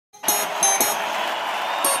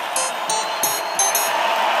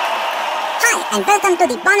and welcome to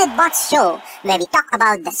the Bonnet Bots show, where we talk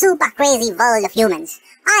about the super crazy world of humans.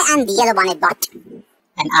 I am the yellow Bonnet Bot.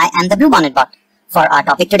 And I am the blue Bonnet Bot. For our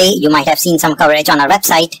topic today, you might have seen some coverage on our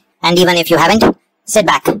website, and even if you haven't, sit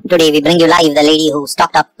back. Today we bring you live the lady who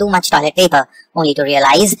stocked up too much toilet paper, only to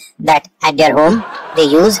realize that at their home, they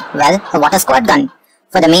use, well, a water squirt gun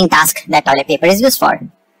for the main task that toilet paper is used for.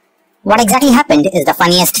 What exactly happened is the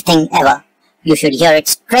funniest thing ever. You should hear it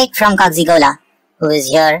straight from Kagzi Gola, who is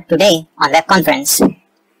here today on web conference.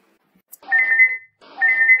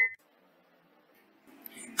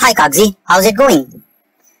 Hi Kagzi, how's it going?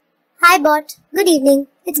 Hi Bot, good evening.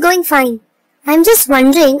 It's going fine. I'm just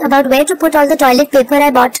wondering about where to put all the toilet paper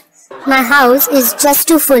I bought. My house is just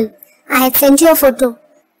too full. I had sent you a photo.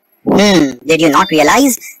 Did you not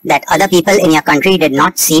realize that other people in your country did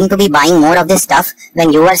not seem to be buying more of this stuff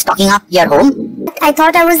when you were stocking up your home? I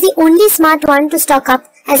thought I was the only smart one to stock up,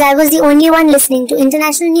 as I was the only one listening to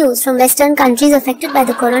international news from Western countries affected by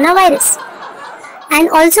the coronavirus.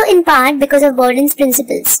 And also in part because of Warren's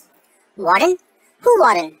principles. Warren? Who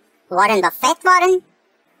Warren? Warren Buffett Warren?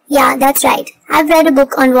 Yeah, that's right. I've read a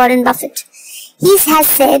book on Warren Buffett. He has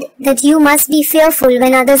said that you must be fearful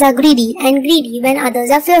when others are greedy and greedy when others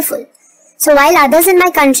are fearful. So while others in my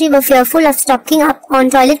country were fearful of stocking up on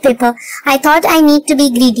toilet paper, I thought I need to be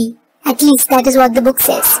greedy. At least that is what the book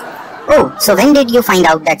says. Oh, so when did you find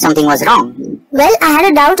out that something was wrong? Well, I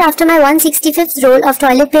had a doubt after my 165th roll of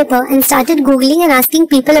toilet paper and started googling and asking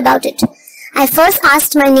people about it. I first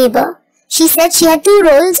asked my neighbor. She said she had 2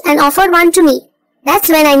 rolls and offered one to me. That's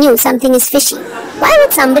when I knew something is fishy. Why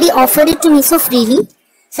would somebody offer it to me so freely?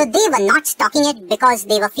 So they were not stocking it because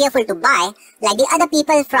they were fearful to buy, like the other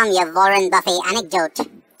people from your Warren Buffett anecdote.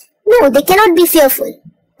 No, they cannot be fearful.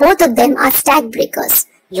 Both of them are stag breakers.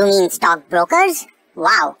 You mean stockbrokers?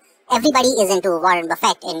 Wow, everybody is into Warren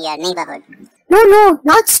Buffett in your neighborhood. No,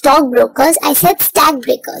 not stockbrokers. I said stag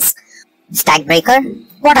breakers. Stag breaker?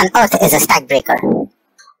 What on earth is a stag breaker?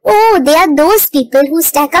 Oh, they are those people who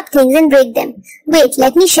stack up things and break them. Wait,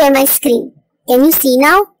 let me share my screen. Can you see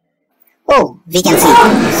now? Oh, we can see.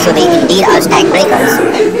 So they indeed are stag breakers.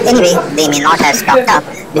 Anyway, they may not have stocked up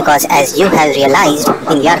because, as you have realized,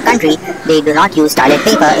 in your country, they do not use toilet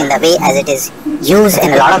paper in the way as it is used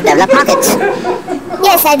in a lot of developed markets.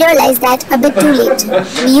 Yes, I realized that a bit too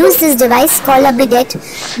late. We use this device called a bidet,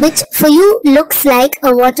 which for you looks like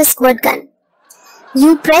a water squirt gun.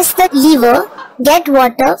 You press the lever, get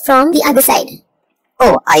water from the other side.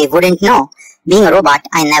 Oh, I wouldn't know. Being a robot,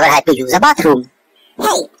 I never had to use a bathroom.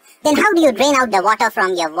 Hey, then how do you drain out the water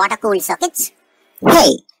from your water-cooled circuits?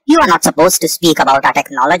 Hey, you are not supposed to speak about our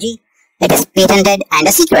technology. It is patented and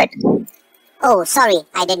a secret. Oh, sorry,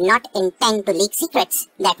 I did not intend to leak secrets.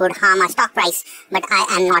 That would harm our stock price, but I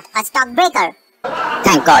am not a stockbreaker.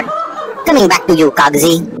 Thank God. Coming back to you,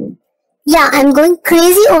 Kagzi. Yeah, I'm going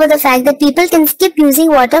crazy over the fact that people can skip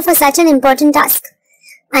using water for such an important task.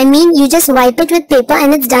 I mean, you just wipe it with paper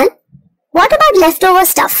and it's done? What about leftover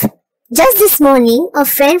stuff? Just this morning, a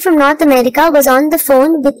friend from North America was on the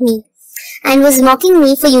phone with me and was mocking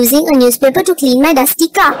me for using a newspaper to clean my dusty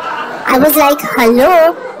car. I was like,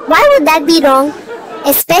 hello, why would that be wrong?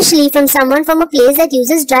 Especially from someone from a place that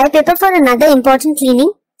uses dry paper for another important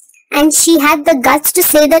cleaning. And she had the guts to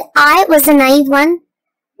say that I was the naive one.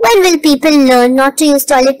 When will people learn not to use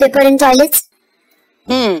toilet paper in toilets?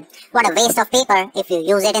 What a waste of paper if you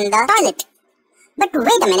use it in the toilet. But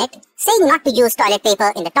wait a minute, saying not to use toilet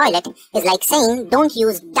paper in the toilet is like saying don't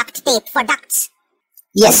use duct tape for ducts.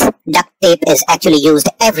 Yes, duct tape is actually used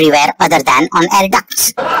everywhere other than on air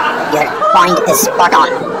ducts. Your point is spot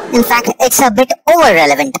on. In fact, it's a bit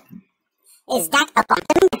over-relevant. Is that a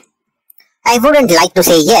compliment? I wouldn't like to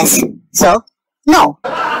say yes, so no.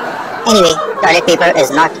 Anyway, toilet paper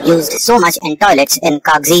is not used so much in toilets in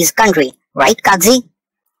Kagzi's country, right Kagzi?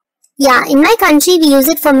 Yeah, in my country we use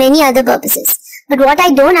it for many other purposes. But what I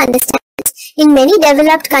don't understand is, in many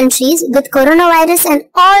developed countries with coronavirus and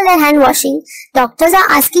all their hand washing, doctors are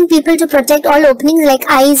asking people to protect all openings like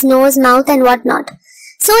eyes, nose, mouth and whatnot.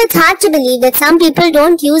 So it's hard to believe that some people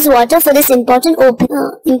don't use water for this important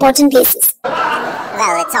places.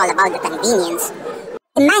 Well, it's all about the convenience.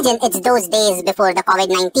 Imagine it's those days before the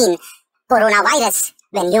COVID-19 coronavirus,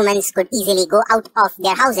 when humans could easily go out of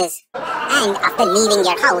their houses. And after leaving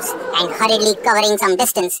your house and hurriedly covering some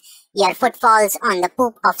distance, your foot falls on the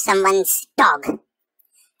poop of someone's dog.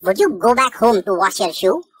 Would you go back home to wash your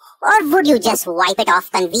shoe? Or would you just wipe it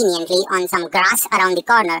off conveniently on some grass around the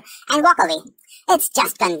corner and walk away? It's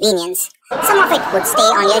just convenience. Some of it would stay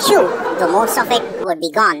on your shoe, though most of it would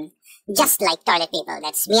be gone. Just like toilet paper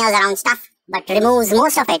that smears around stuff but removes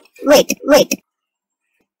most of it. Wait.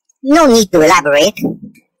 No need to elaborate.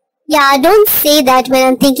 Yeah, don't say that when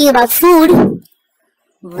I'm thinking about food.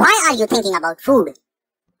 Why are you thinking about food?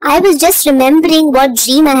 I was just remembering what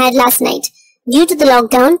dream I had last night. Due to the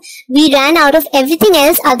lockdown, we ran out of everything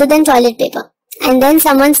else other than toilet paper. And then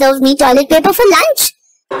someone served me toilet paper for lunch.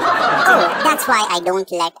 Oh, that's why I don't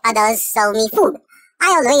let others serve me food.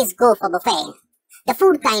 I always go for buffet. The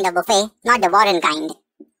food kind of buffet, not the Warren kind.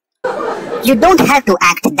 You don't have to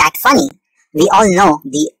act that funny. We all know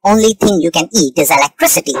the only thing you can eat is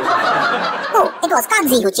electricity. Oh, it was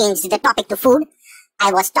Kagzi who changed the topic to food.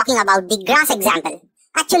 I was talking about the grass example.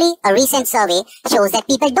 Actually, a recent survey shows that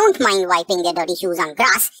people don't mind wiping their dirty shoes on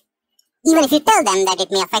grass, even if you tell them that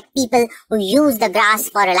it may affect people who use the grass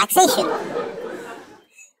for relaxation.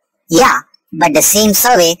 Yeah, but the same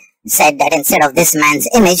survey said that instead of this man's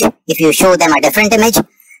image, if you show them a different image,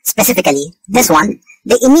 specifically this one,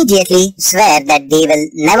 they immediately swear that they will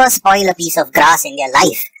never spoil a piece of grass in their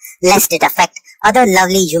life, lest it affect other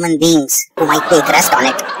lovely human beings who might take rest on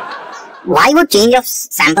it. Why would change of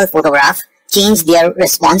sample photograph change their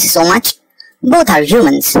response so much? Both are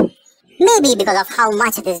humans. Maybe because of how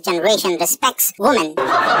much this generation respects women.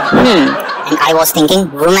 And I was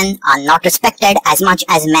thinking women are not respected as much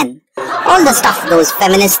as men. All the stuff those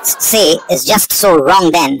feminists say is just so wrong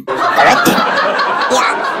then, correct?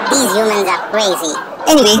 Yeah, these humans are crazy.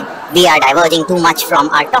 Anyway, we are diverging too much from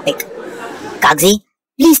our topic. Kagzi,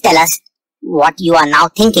 please tell us what you are now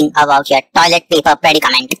thinking about your toilet paper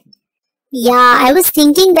predicament. Yeah, I was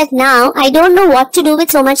thinking that now I don't know what to do with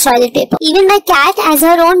so much toilet paper. Even my cat has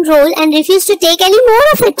her own roll and refused to take any more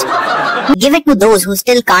of it. Give it to those who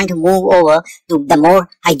still can't move over to the more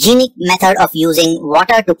hygienic method of using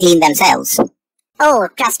water to clean themselves. Oh,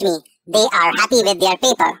 trust me, they are happy with their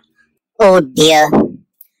paper. Oh dear.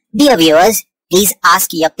 Dear viewers, please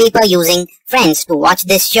ask your paper using friends to watch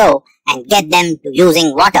this show and get them to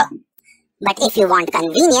using water. But if you want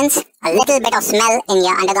convenience, a little bit of smell in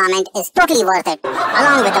your undergarment is totally worth it,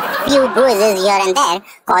 along with a few bruises here and there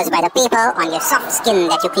caused by the paper on your soft skin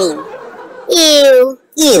that you clean. Ew.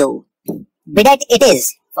 Ew. Bidet it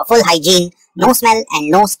is, for full hygiene, no smell and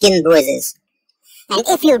no skin bruises. And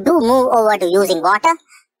if you do move over to using water,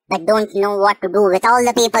 but don't know what to do with all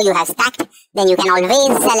the paper you have stacked, then you can always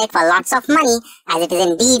sell it for lots of money, as it is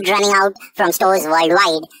indeed running out from stores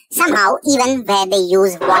worldwide, somehow even where they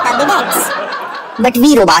use water bidets. But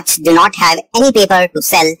we robots do not have any paper to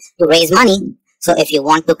sell to raise money, so if you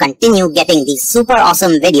want to continue getting these super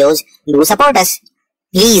awesome videos, do support us.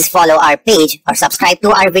 Please follow our page or subscribe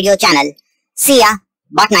to our video channel. See ya,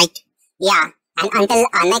 bot night. Yeah, and until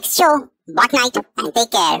our next show, bot night and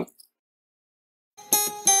take care.